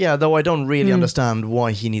 Yeah, though I don't really understand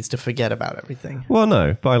why he needs to forget about everything. Well,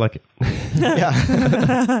 no, but I like it.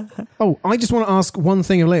 Yeah. Oh, I just want to ask one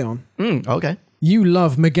thing of Leon. Okay. You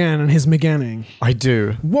love McGann and his McGanning. I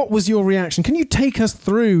do. What was your reaction? Can you take us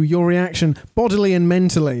through your reaction, bodily and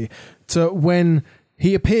mentally, to when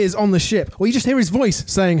he appears on the ship, or you just hear his voice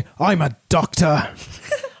saying, "I'm a doctor"?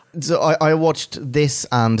 So I watched this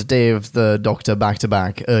and Day of the Doctor back to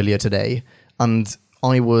back earlier today, and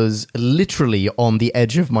I was literally on the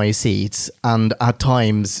edge of my seat and at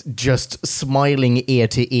times just smiling ear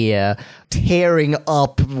to ear, tearing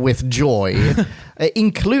up with joy,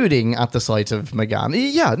 including at the sight of McGann.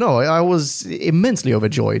 Yeah, no, I was immensely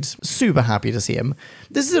overjoyed, super happy to see him.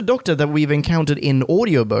 This is a Doctor that we've encountered in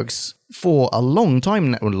audiobooks for a long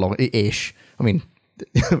time now, long-ish. I mean...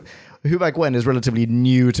 Who Back When is relatively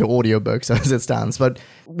new to audiobooks as it stands, but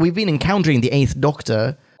we've been encountering the Eighth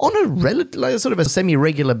Doctor on a sort of a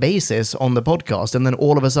semi-regular basis on the podcast, and then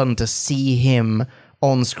all of a sudden to see him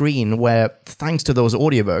on screen, where thanks to those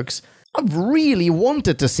audiobooks, I've really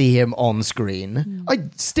wanted to see him on screen. I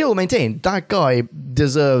still maintain that guy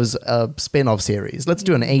deserves a spin-off series. Let's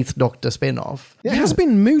do an Eighth Doctor spin-off. It has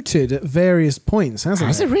been mooted at various points, hasn't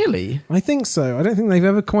Has it really? I think so. I don't think they've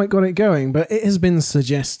ever quite got it going, but it has been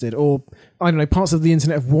suggested, or I don't know, parts of the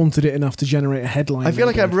internet have wanted it enough to generate a headline. I feel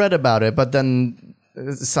like maybe. I've read about it, but then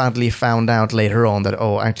sadly found out later on that,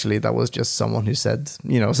 actually that was just someone who said,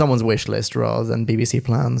 someone's wish list rather than BBC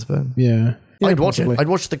plans. But Yeah. I'd watch possibly. it. I'd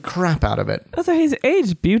watch the crap out of it. Also, he's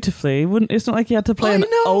aged beautifully. It's not like he had to play I an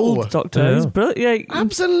know. old Doctor. Yeah. He's brilliant. Yeah,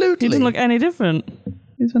 Absolutely. he doesn't look any different.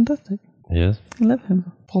 He's fantastic. Yes. I love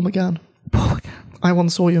him. Paul McGann. I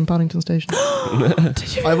once saw you in Paddington Station.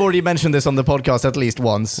 I've already mentioned this on the podcast at least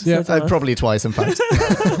once. Yeah. Probably twice, in fact.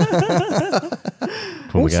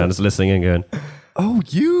 Paul McGann is listening and going, "Oh,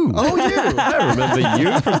 you! Oh, you! I remember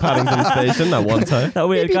you from Paddington Station that one time." That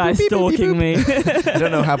weird Beep, beep, guy beep, beep, beep, stalking me. I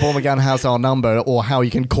don't know how Paul McGann has our number or how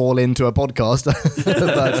you can call into a podcast.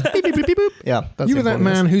 But beep, beep, beep, beep, boop. Yeah, that's You were that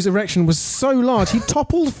important. man whose erection was so large he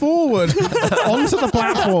toppled forward onto the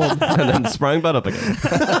platform. And then sprang back up again.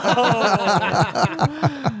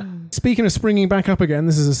 Speaking of springing back up again,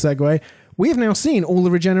 this is a segue. We have now seen all the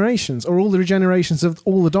regenerations, or all the regenerations of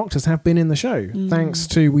all the Doctors have been in the show, thanks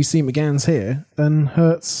to we see McGann's here and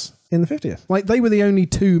Hertz in the 50th. Like, they were the only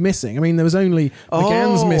 2 missing. I mean, there was only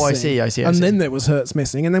McGann's missing. I see. And then there was Hertz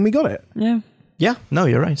missing, and then we got it. Yeah. Yeah, no,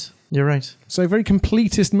 you're right. You're right. So very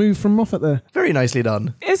completist move from Moffat there. Very nicely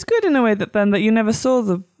done. It's good in a way that you never saw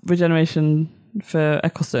the regeneration for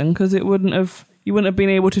Eccleston, because you wouldn't have been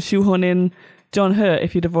able to shoehorn in John Hurt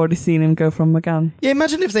if you'd have already seen him go from McGann. Yeah,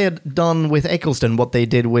 imagine if they had done with Eccleston what they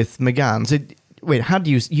did with McGann. So, wait,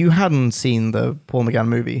 you hadn't seen the Paul McGann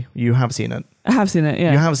movie? You have seen it? I have seen it,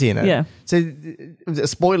 yeah. You have seen it? Yeah. So,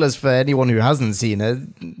 spoilers for anyone who hasn't seen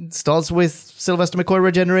it, starts with Sylvester McCoy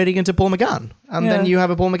regenerating into Paul McGann. And then you have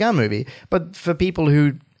a Paul McGann movie. But for people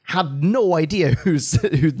who had no idea who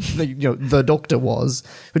the Doctor was,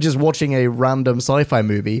 who just watching a random sci-fi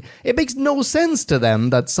movie, it makes no sense to them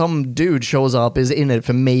that some dude shows up, is in it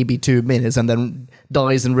for maybe 2 minutes, and then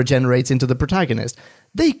dies and regenerates into the protagonist.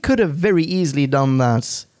 They could have very easily done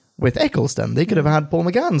that with Eccleston. They could have had Paul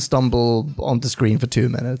McGann stumble onto screen for 2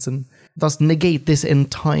 minutes and thus negate this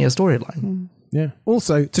entire storyline. Yeah.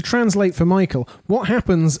 Also, to translate for Michael, what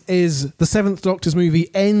happens is the Seventh Doctor's movie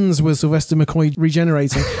ends with Sylvester McCoy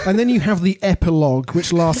regenerating, and then you have the epilogue,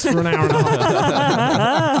 which lasts for an hour and a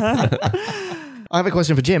half. I have a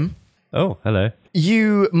question for Jim. Oh, hello.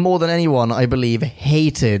 You, more than anyone, I believe,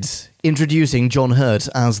 hated introducing John Hurt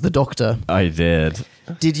as the Doctor. I did.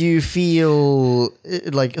 Did you feel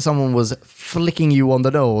like someone was flicking you on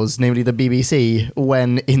the nose, namely the BBC,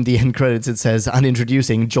 when in the end credits it says, and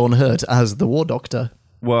introducing John Hurt as the War Doctor?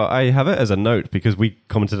 Well, I have it as a note because we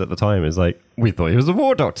commented at the time. It's like, we thought he was a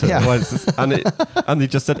war doctor. Yeah. Why is this? And they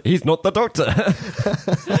just said, he's not the Doctor.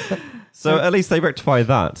 So at least they rectify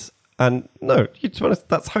that. And no,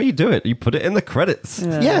 that's how you do it. You put it in the credits.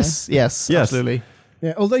 Yeah. Yes, absolutely.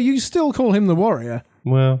 Yeah, although you still call him the Warrior.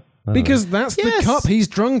 Well, Because that's Yes. the cup he's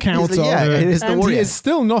drunk out He's the- of. yeah, it is the and warrior. he is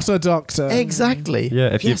still not a doctor. Exactly. Yeah,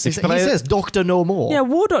 if you- Yes, if he you play it- says Doctor no more. Yeah,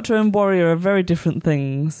 War Doctor and Warrior are very different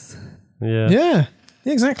things. yeah. Yeah,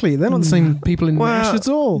 exactly. They're not the same people in Well- MASH at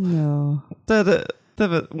all. No.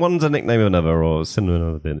 One's a nickname of another or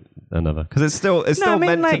similar to another. Because it's still I mean,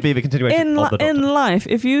 meant like, to be the continuation in, of the Doctor. in life,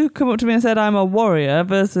 if you come up to me and said I'm a warrior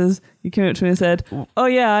versus you came up to me and said, oh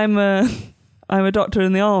yeah, I'm a doctor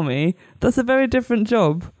in the army, that's a very different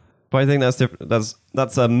job. But I think that's different.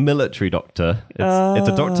 That's a military doctor. It's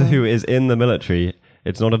a doctor who is in the military.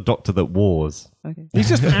 It's not a doctor that wars. Okay. He's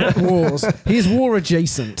just at wars. He's war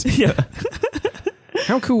adjacent. Yeah.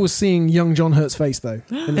 How cool was seeing young John Hurt's face, though?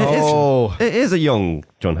 In the picture? Oh, It is a young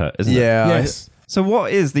John Hurt, isn't it? yeah. Yes. So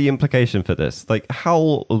what is the implication for this? Like,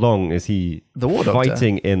 how long is he The War Doctor.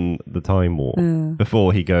 fighting in the Time War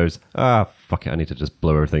before he goes, fuck it, I need to just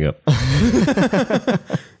blow everything up?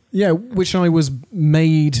 Yeah, which I was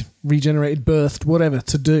made, regenerated, birthed, whatever,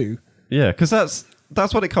 to do. Yeah, because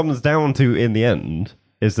that's what it comes down to in the end,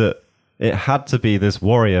 is that it had to be this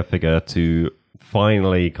warrior figure to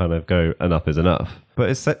finally kind of go, enough is enough. But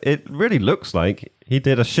it really looks like he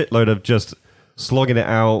did a shitload of just slogging it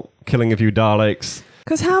out, killing a few Daleks.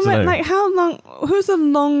 Because how long? Who's the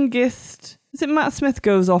longest? Is it Matt Smith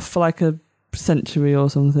goes off for like a century or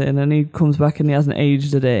something, and he comes back and he hasn't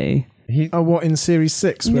aged a day? Oh, what, in Series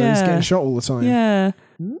 6, where he's Yeah. getting shot all the time? Yeah.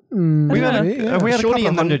 We had a Yeah. couple Surely of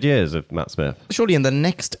in the- 100 years of Matt Smith. Surely in the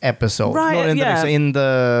next episode, Right, not in the yeah. next, in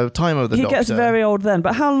the time of the He Doctor. gets very old then.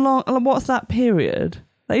 But how long? What's that period?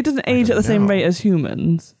 Like, he doesn't age at the same know. rate as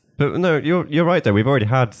humans. But no, you're right though. We've already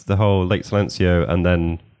had the whole Lake Silencio and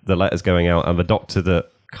then the letters going out and the Doctor that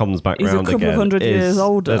comes back He's a round couple of again 100 years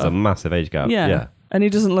older. There's a massive age gap. Yeah. And he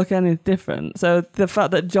doesn't look any different. So the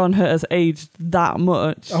fact that John Hurt has aged that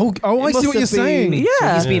much. Oh, it I see must what you're have saying. been- So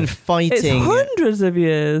Yeah. he's been It's fighting. hundreds of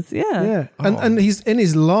years. Yeah. Yeah, and he's in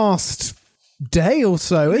his last day or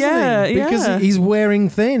so, isn't Yeah, he? Because yeah. he's wearing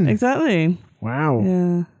thin. Exactly. Wow.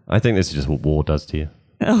 Yeah. I think this is just what war does to you.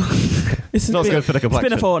 It's Not been, good for the It's been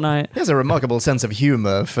complexion. a fortnight. He has a remarkable sense of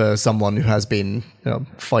humor for someone who has been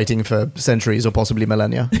fighting for centuries or possibly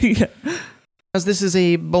millennia. Yeah. As this is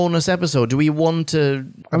a bonus episode, do we want to...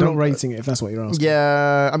 I'm not rating it, if that's what you're asking.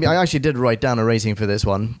 Yeah, I mean, I actually did write down a rating for this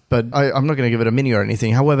one, but I'm not going to give it a mini or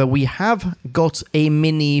anything. However, we have got a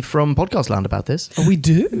mini from Podcast Land about this. Oh, we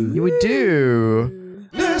do? Yeah, we do.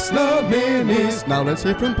 Listener minis. Now let's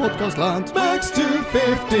hear from Podcast Land. Max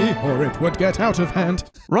 250, or it would get out of hand.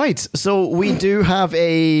 Right, so we do have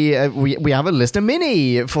we have a listener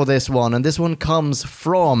mini for this one, and this one comes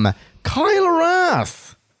from Kyle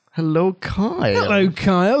Rath. Hello, Kyle. Hello,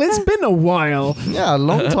 Kyle. It's been a while. Yeah,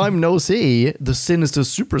 long time no see. The sinister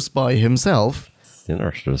super spy himself.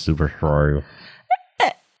 Sinister super show.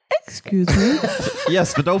 Excuse me.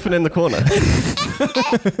 Yes, the dolphin in the corner.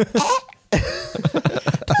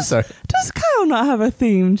 Sorry. Does Kyle not have a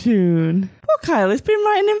theme tune? Poor Kyle, he's been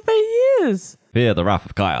writing in for years. Fear the wrath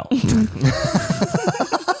of Kyle.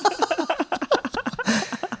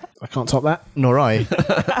 I can't top that. Nor I.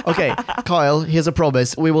 Okay, Kyle, here's a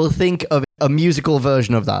promise. We will think of a musical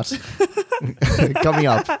version of that coming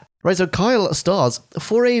up. Right, so Kyle stars,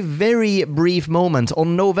 for a very brief moment,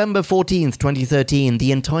 on November 14th, 2013,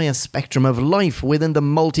 the entire spectrum of life within the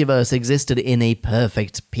multiverse existed in a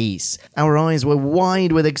perfect peace. Our eyes were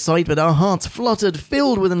wide with excitement, our hearts fluttered,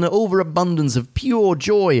 filled with an overabundance of pure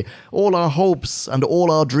joy. All our hopes and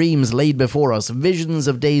all our dreams laid before us, visions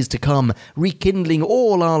of days to come, rekindling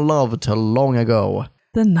all our love to long ago.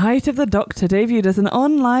 The Night of the Doctor debuted as an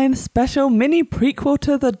online special mini prequel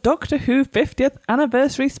to the Doctor Who 50th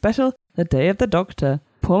anniversary special, The Day of the Doctor.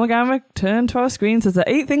 Paul McGann returned to our screens as the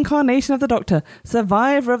 8th incarnation of the Doctor,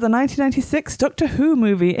 survivor of the 1996 Doctor Who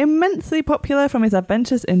movie, immensely popular from his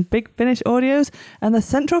adventures in Big Finish audios, and the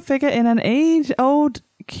central figure in an age-old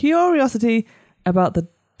curiosity about the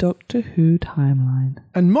Doctor Who timeline.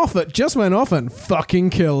 And Moffat just went off and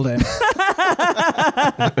fucking killed him.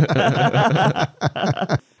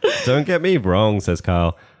 Don't get me wrong, says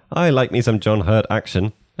Kyle. I like me some John Hurt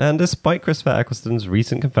action. And despite Christopher Eccleston's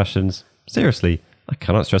recent confessions, seriously, I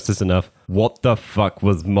cannot stress this enough. What the fuck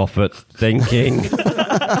was Moffat thinking?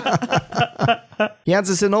 He adds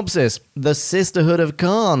a synopsis. The Sisterhood of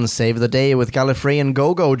Khan save the day with Gallifreyan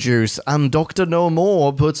go-go juice, and Dr. No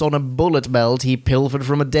More puts on a bullet belt he pilfered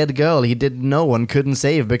from a dead girl he didn't know and couldn't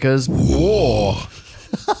save because war.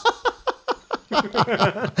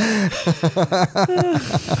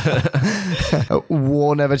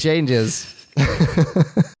 War never changes.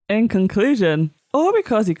 In conclusion, or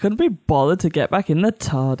because he couldn't be bothered to get back in the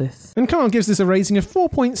TARDIS. And Carl gives this a rating of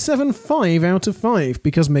 4.75 out of 5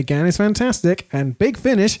 because McGann is fantastic and Big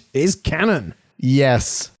Finish is canon.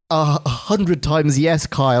 Yes. 100 times yes,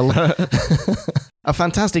 Kyle. A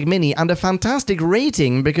fantastic mini and a fantastic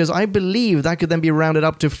rating because I believe that could then be rounded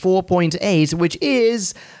up to 4.8, which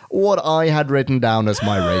is what I had written down as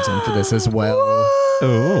my rating for this as well.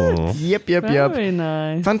 Oh. Yep. Very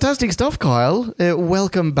nice. Fantastic stuff, Kyle.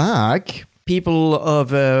 Welcome back. People of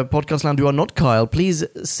Podcast Land who are not Kyle, please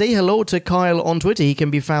say hello to Kyle on Twitter. He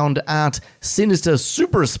can be found at Sinister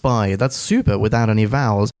Super Spy. That's super without any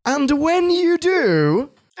vowels. And when you do,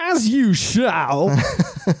 As you shall.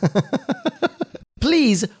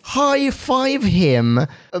 please high five him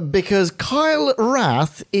because Kyle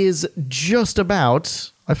Rath is just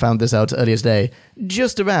about, I found this out earlier today,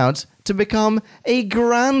 just about to become a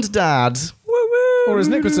granddad. Or as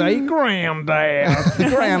Nick would say, granddad.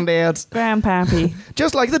 Granddad. Grandpappy.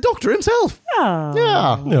 Just like the Doctor himself. Oh.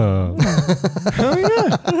 Yeah. No. Oh,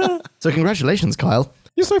 yeah. So congratulations, Kyle.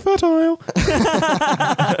 You're so fertile.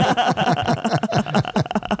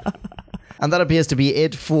 And that appears to be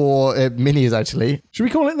it for minis, actually. Should we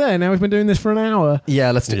call it there? Now we've been doing this for an hour.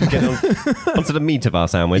 Yeah, let's do it. Get onto the meat of our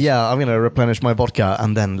sandwich. Yeah, I'm going to replenish my vodka,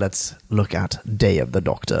 and then let's look at Day of the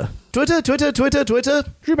Doctor. Twitter.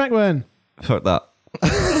 Drew back when? Fuck that.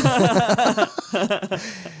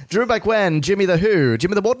 Drew back when? Jimmy the Who.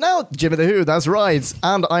 Jimmy the what now? Jimmy the Who, that's right.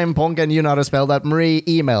 And I'm Ponk, and you know how to spell that. Marie,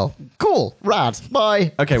 email. Cool. Rad.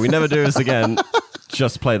 Bye. Okay, we never do this again.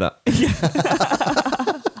 Just play that.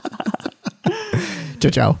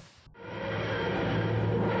 Ciao.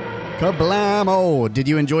 Kablamo! Did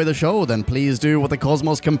you enjoy the show? Then please do what the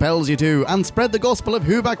cosmos compels you to and spread the gospel of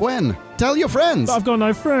Who Back When. Tell your friends. I've got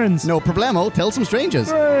no friends. No problemo, tell some strangers.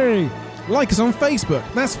 Hooray! Like us on Facebook.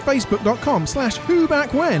 That's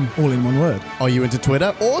facebook.com/whobackwhen. All in one word. Are you into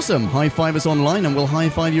Twitter? Awesome! High five us online and we'll high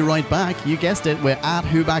five you right back. You guessed it, we're at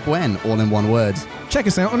Who Back When, all in one word. Check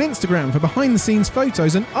us out on Instagram for behind-the-scenes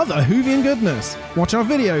photos and other Whovian goodness. Watch our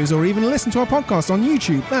videos or even listen to our podcast on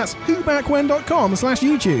YouTube. That's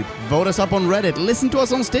whobackwhen.com/YouTube. Vote us up on Reddit, listen to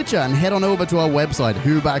us on Stitcher, and head on over to our website,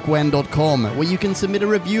 whobackwhen.com, where you can submit a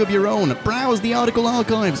review of your own, browse the article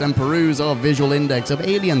archives, and peruse our visual index of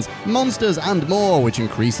aliens, monsters, and more, which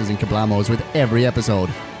increases in kablamos with every episode.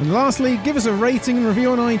 And lastly, give us a rating and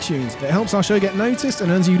review on iTunes. It helps our show get noticed and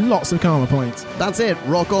earns you lots of karma points. That's it.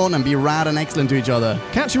 Rock on and be rad and excellent to each other.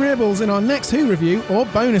 Catch your earballs in our next Who review or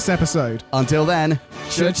bonus episode. Until then,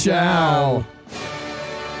 Ciao.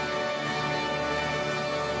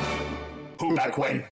 Who Back When?